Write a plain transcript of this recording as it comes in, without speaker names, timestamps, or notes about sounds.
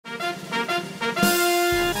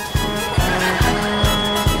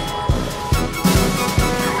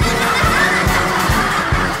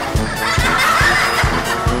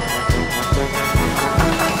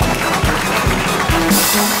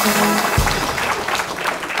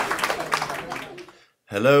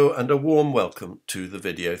Hello and a warm welcome to the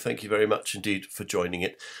video. Thank you very much indeed for joining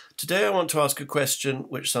it. Today I want to ask a question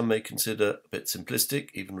which some may consider a bit simplistic,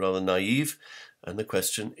 even rather naive, and the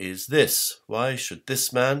question is this: why should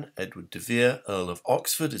this man, Edward de Vere, Earl of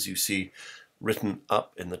Oxford, as you see written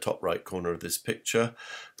up in the top right corner of this picture,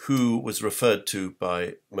 who was referred to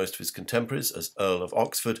by most of his contemporaries as Earl of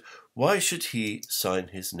Oxford, why should he sign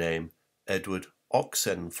his name Edward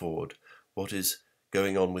Oxenford? What is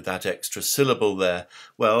going on with that extra syllable there?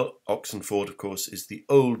 Well, Oxenford, of course, is the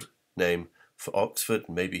old name for Oxford.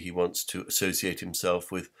 Maybe he wants to associate himself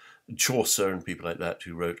with Chaucer and people like that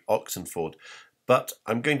who wrote Oxenford. But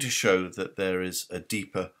I'm going to show that there is a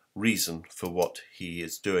deeper reason for what he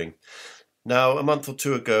is doing. Now, a month or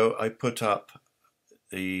two ago, I put up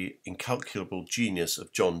the incalculable genius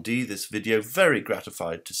of John Dee, this video, very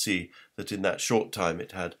gratified to see that in that short time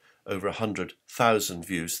it had over 100,000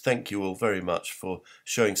 views. Thank you all very much for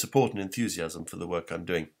showing support and enthusiasm for the work I'm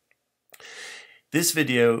doing. This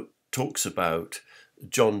video talks about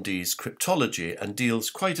John Dee's cryptology and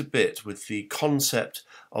deals quite a bit with the concept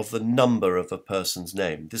of the number of a person's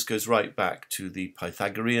name. This goes right back to the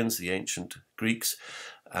Pythagoreans, the ancient Greeks,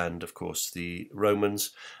 and of course the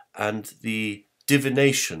Romans, and the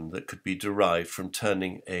divination that could be derived from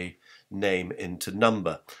turning a name into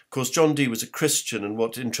number. Of course, John Dee was a Christian, and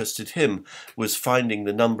what interested him was finding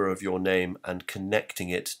the number of your name and connecting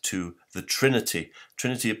it to the Trinity.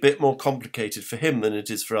 Trinity a bit more complicated for him than it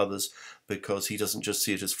is for others, because he doesn't just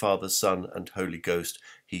see it as Father, Son and Holy Ghost.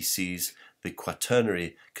 He sees the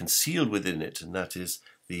quaternary concealed within it, and that is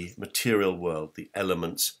the material world, the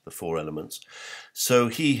elements, the four elements. So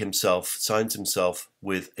he himself signs himself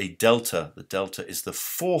with a delta. The delta is the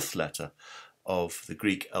fourth letter of the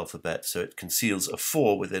Greek alphabet, so it conceals a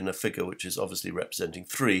 4 within a figure which is obviously representing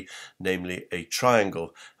 3, namely a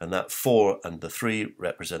triangle, and that 4 and the 3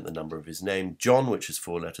 represent the number of his name, John, which is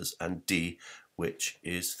 4 letters, and D, which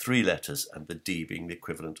is 3 letters, and the D being the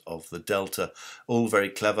equivalent of the delta. All very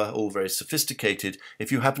clever, all very sophisticated,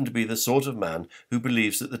 if you happen to be the sort of man who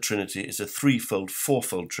believes that the Trinity is a threefold,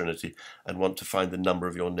 fourfold Trinity and want to find the number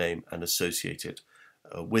of your name and associate it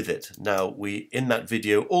with it. Now, in that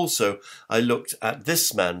video also, I looked at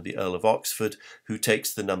this man, the Earl of Oxford, who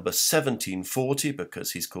takes the number 1740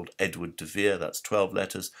 because he's called Edward de Vere. That's 12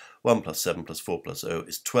 letters. 1 plus 7 plus 4 plus 0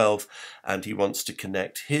 is 12, and he wants to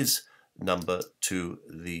connect his number to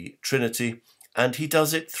the Trinity, and he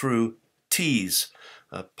does it through T's.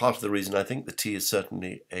 Part of the reason I think the T is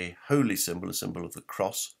certainly a holy symbol, a symbol of the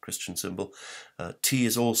cross, Christian symbol. T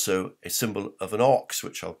is also a symbol of an ox,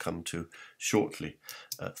 which I'll come to shortly.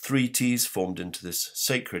 3 T's formed into this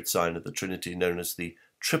sacred sign of the Trinity known as the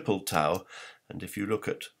triple tau, and if you look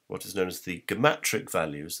at what is known as the gematria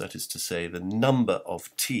values, that is to say the number of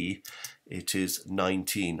T, it is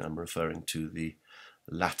 19. I'm referring to the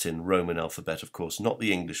Latin Roman alphabet, of course, not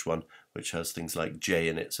the English one, which has things like J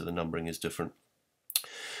in it, so the numbering is different.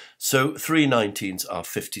 So 3 19s are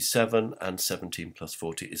 57, and 17 plus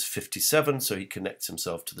 40 is 57, so he connects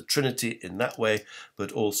himself to the Trinity in that way,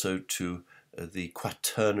 but also to the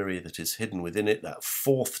quaternary that is hidden within it, that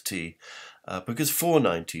fourth T, because 4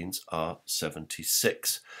 19s are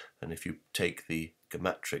 76. And if you take the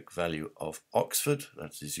gematria value of Oxford,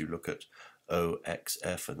 that is, you look at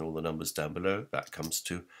OXF and all the numbers down below, that comes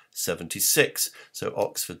to 76. So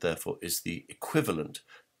Oxford, therefore, is the equivalent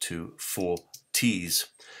to 4 T's.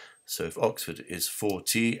 So if Oxford is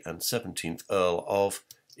 4T and 17th Earl of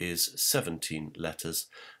is 17 letters,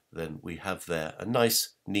 then we have there a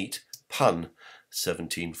nice, neat pun,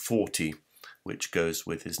 1740, which goes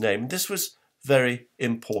with his name. This was very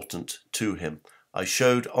important to him. I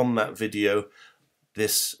showed on that video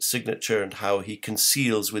this signature and how he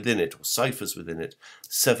conceals within it, or ciphers within it,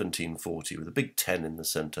 1740 with a big 10 in the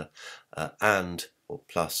centre, or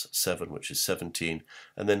plus 7, which is 17,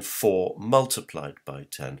 and then 4 multiplied by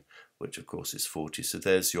 10, which of course is 40. So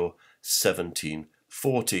there's your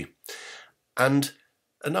 1740. And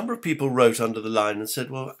a number of people wrote under the line and said,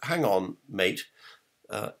 well, hang on, mate,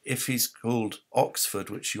 if he's called Oxford,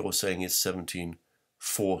 which you're saying is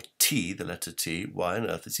 1740, the letter T, why on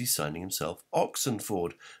earth is he signing himself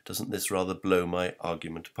Oxenford? Doesn't this rather blow my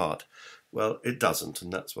argument apart? Well, it doesn't,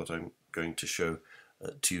 and that's what I'm going to show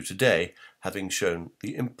to you today, having shown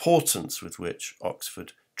the importance with which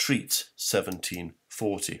Oxford treats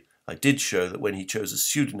 1740. I did show that when he chose a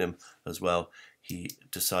pseudonym as well, he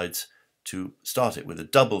decides to start it with a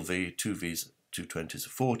double V, 2 V's, 2 20s are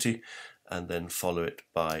 40, and then follow it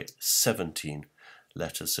by 17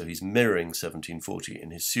 letters. So he's mirroring 1740 in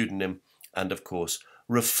his pseudonym, and of course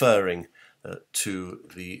referring to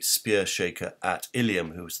the spear shaker at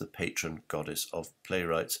Ilium, who was the patron goddess of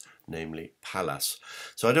playwrights, namely Pallas.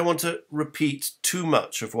 So I don't want to repeat too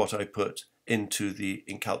much of what I put into The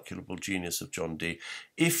Incalculable Genius of John Dee.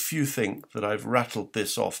 If you think that I've rattled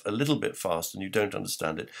this off a little bit fast and you don't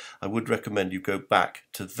understand it, I would recommend you go back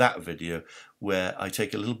to that video where I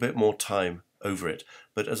take a little bit more time over it.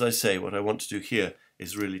 But as I say, what I want to do here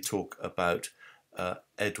is really talk about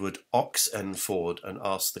Edward Oxenford and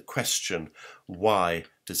ask the question, why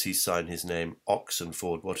does he sign his name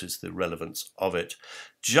Oxenford? What is the relevance of it?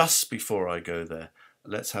 Just before I go there,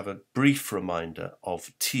 let's have a brief reminder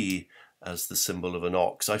of T as the symbol of an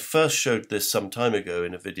ox. I first showed this some time ago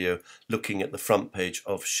in a video looking at the front page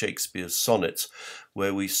of Shakespeare's sonnets,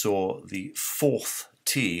 where we saw the fourth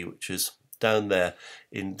T, which is down there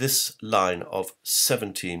in this line of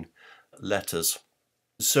 17 letters.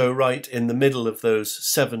 So right in the middle of those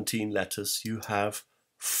 17 letters you have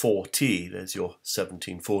 4T. There's your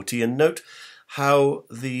 1740. And note how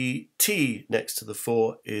the T next to the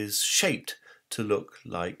 4 is shaped to look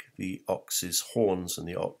like the ox's horns and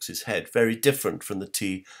the ox's head. Very different from the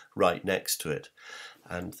T right next to it.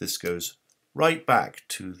 And this goes right back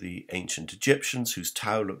to the ancient Egyptians, whose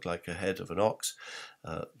Tau looked like a head of an ox,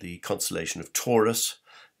 the constellation of Taurus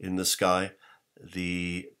in the sky.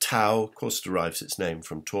 The Tau, of course, derives its name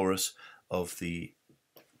from Taurus, of the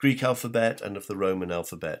Greek alphabet and of the Roman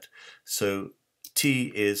alphabet. So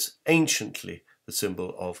T is anciently the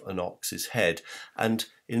symbol of an ox's head. And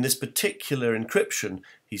in this particular encryption,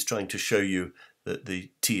 he's trying to show you that the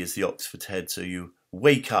T is the Oxford head. So you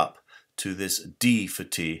wake up to this D for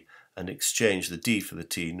T and exchange the D for the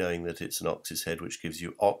T, knowing that it's an ox's head, which gives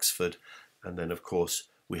you Oxford. And then, of course,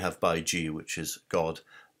 we have by G, which is God,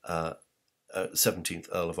 17th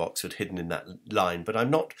Earl of Oxford, hidden in that line. But I'm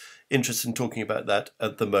not interested in talking about that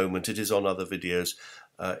at the moment. It is on other videos.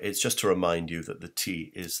 It's just to remind you that the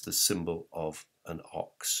T is the symbol of an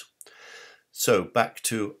ox. So back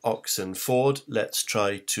to Oxenford. Let's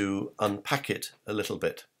try to unpack it a little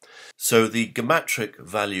bit. So the geometric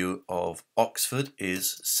value of Oxford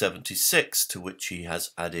is 76, to which he has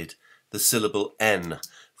added the syllable N.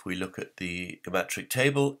 If we look at the geometric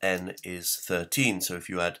table, N is 13. So if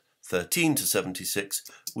you add 13 to 76,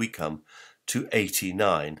 we come to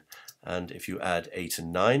 89. And if you add 8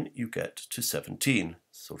 and 9, you get to 17,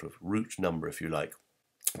 sort of root number, if you like.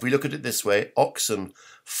 If we look at it this way, oxen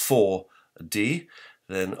 4D,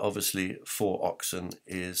 then obviously 4 oxen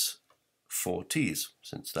is 4 T's,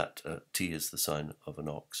 since that T is the sign of an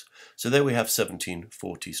ox. So there we have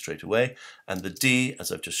 1740 straight away. And the D, as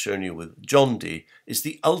I've just shown you with John Dee, is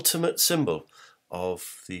the ultimate symbol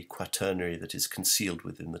of the quaternary that is concealed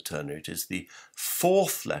within the ternary. It is the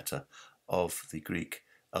fourth letter of the Greek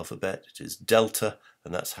alphabet. It is delta,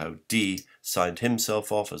 and that's how Dee signed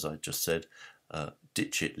himself off, as I just said,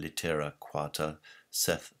 dicit litera quarta,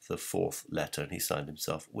 saith the fourth letter, and he signed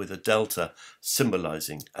himself with a delta,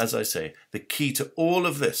 symbolizing, as I say, the key to all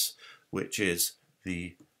of this, which is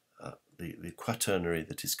the quaternary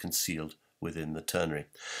that is concealed within the ternary.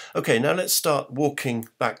 Okay, now let's start walking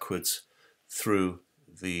backwards through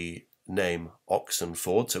the name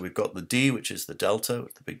Oxenford. So we've got the D, which is the delta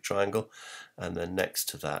with the big triangle, and then next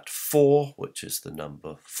to that 4, which is the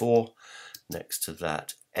number 4. Next to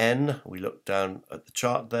that N, we look down at the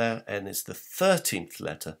chart there, N is the 13th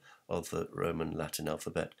letter of the Roman Latin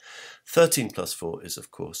alphabet. 13 plus 4 is,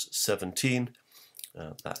 of course, 17.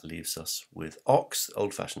 That leaves us with ox.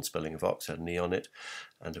 Old-fashioned spelling of ox had an E on it.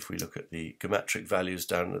 And if we look at the geometric values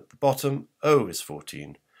down at the bottom, O is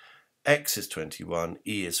 14. X is 21,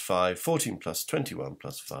 E is 5, 14 plus 21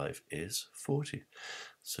 plus 5 is 40.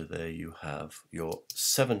 So there you have your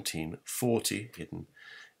 1740 hidden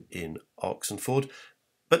in Oxenford.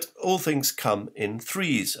 But all things come in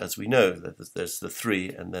threes, as we know. There's the 3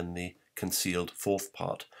 and then the concealed fourth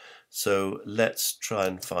part. So let's try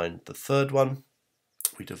and find the third one.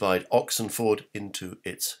 We divide Oxenford into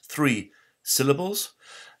its 3 syllables,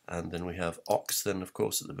 and then we have ox then, of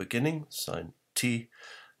course, at the beginning, sign T.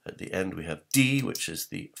 At the end we have D, which is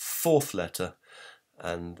the 4th letter,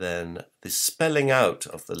 and then the spelling out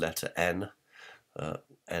of the letter N,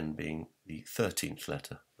 N being the 13th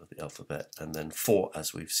letter of the alphabet, and then 4,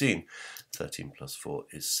 as we've seen. 13 plus 4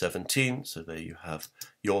 is 17, so there you have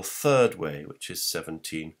your third way, which is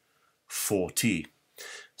 1740.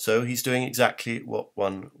 So he's doing exactly what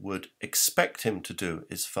one would expect him to do,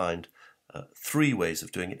 is find 3 ways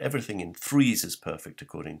of doing it. Everything in threes is perfect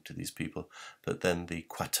according to these people, but then the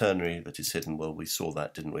quaternary that is hidden, well, we saw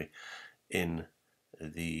that, didn't we, in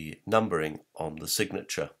the numbering on the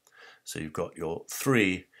signature. So you've got your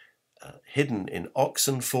 3 hidden in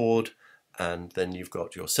Oxenford, and then you've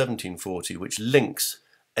got your 1740, which links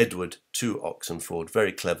Edward to Oxenford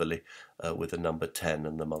very cleverly with the number 10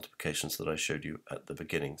 and the multiplications that I showed you at the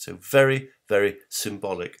beginning. So very, very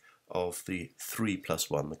symbolic of the 3 plus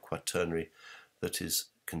 1, the quaternary that is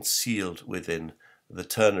concealed within the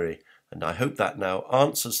ternary. And I hope that now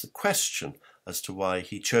answers the question as to why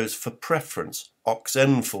he chose for preference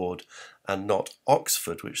Oxenford and not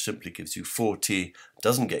Oxford, which simply gives you 4t,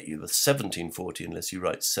 doesn't get you the 1740 unless you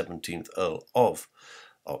write 17th Earl of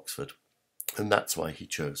Oxford. And that's why he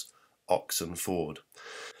chose Oxenford.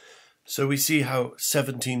 So we see how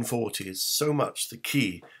 1740 is so much the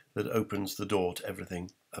key that opens the door to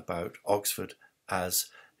everything about Oxford as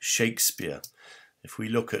Shakespeare. If we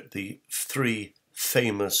look at the 3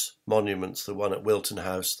 famous monuments, the one at Wilton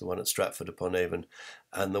House, the one at Stratford-upon-Avon,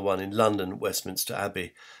 and the one in London, Westminster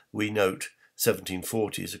Abbey, we note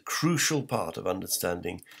 1740 is a crucial part of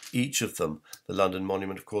understanding each of them. The London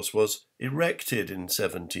Monument, of course, was erected in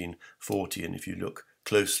 1740, and if you look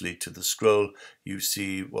closely to the scroll, you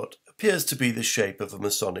see what appears to be the shape of a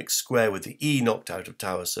Masonic square with the E knocked out of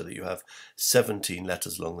tower, so that you have 17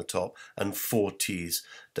 letters along the top and 4 T's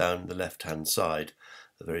down the left-hand side.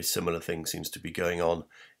 A very similar thing seems to be going on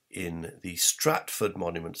in the Stratford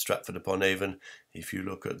Monument, Stratford-upon-Avon. If you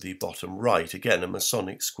look at the bottom right, again a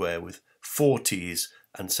Masonic square with 4 T's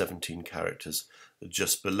and 17 characters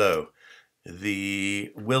just below.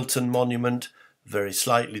 The Wilton Monument, very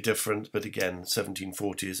slightly different, but again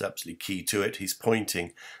 1740 is absolutely key to it. He's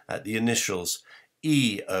pointing at the initials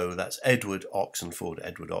EO, that's Edward Oxenford,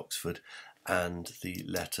 Edward Oxford, and the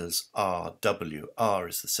letters RW. R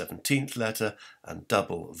is the 17th letter, and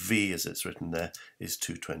double V, as it's written there, is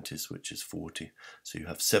 2 20s, which is 40. So you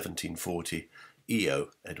have 1740 EO,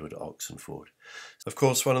 Edward Oxenford. Of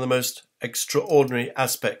course, one of the most extraordinary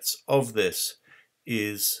aspects of this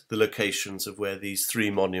is the locations of where these 3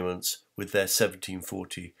 monuments with their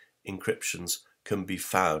 1740 inscriptions can be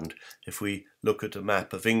found. If we look at a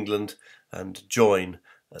map of England and join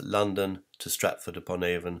London to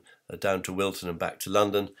Stratford-upon-Avon, down to Wilton and back to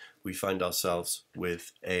London, we find ourselves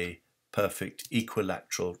with a perfect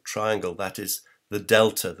equilateral triangle. That is the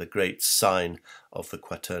delta, the great sign of the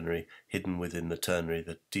quaternary hidden within the ternary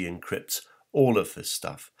that de-encrypts all of this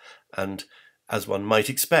stuff. And as one might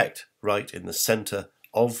expect, right in the centre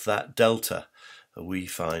of that delta, we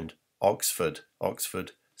find Oxford.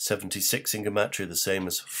 Oxford, 76 in Gematria, the same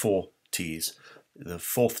as 4 T's. The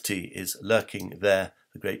 4th T is lurking there.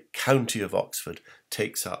 The great county of Oxford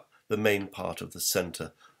takes up the main part of the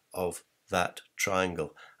centre of that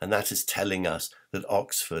triangle. And that is telling us that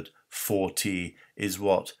Oxford 4T is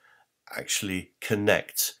what actually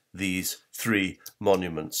connects these 3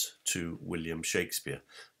 monuments to William Shakespeare,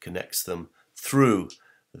 connects them through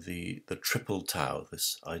the triple Tau,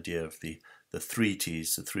 this idea of the 3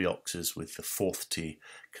 T's, the 3 Oxes with the 4th T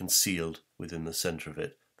concealed within the centre of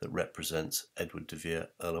it, that represents Edward de Vere,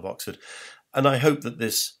 Earl of Oxford. And I hope that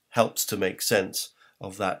this helps to make sense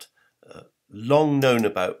of that long known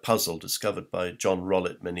about puzzle discovered by John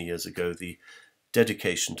Rollitt many years ago, the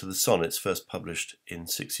dedication to the sonnets, first published in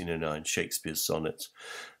 1609, Shakespeare's sonnets,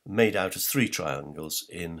 made out as 3 triangles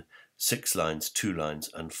in 6 lines, 2 lines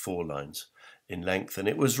and 4 lines in length. And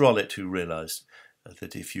it was Rollitt who realised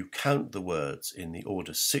that if you count the words in the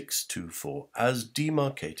order 6, 2, 4, as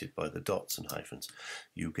demarcated by the dots and hyphens,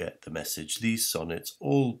 you get the message, these sonnets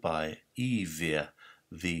all by E. Vere,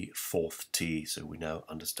 the 4th T. So we now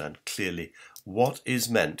understand clearly what is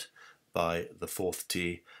meant by the 4th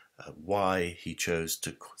T, why he chose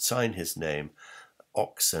to sign his name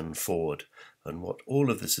Oxenford, and what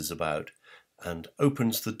all of this is about, and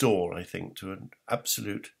opens the door, I think, to an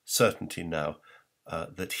absolute certainty now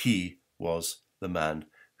that he was the man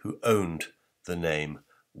who owned the name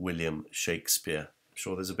William Shakespeare. I'm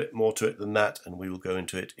sure there's a bit more to it than that, and we will go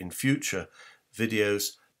into it in future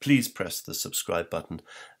videos. Please press the subscribe button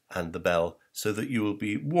and the bell so that you will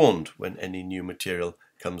be warned when any new material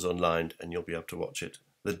comes online, and you'll be able to watch it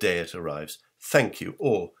the day it arrives. Thank you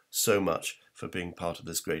all so much for being part of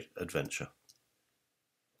this great adventure.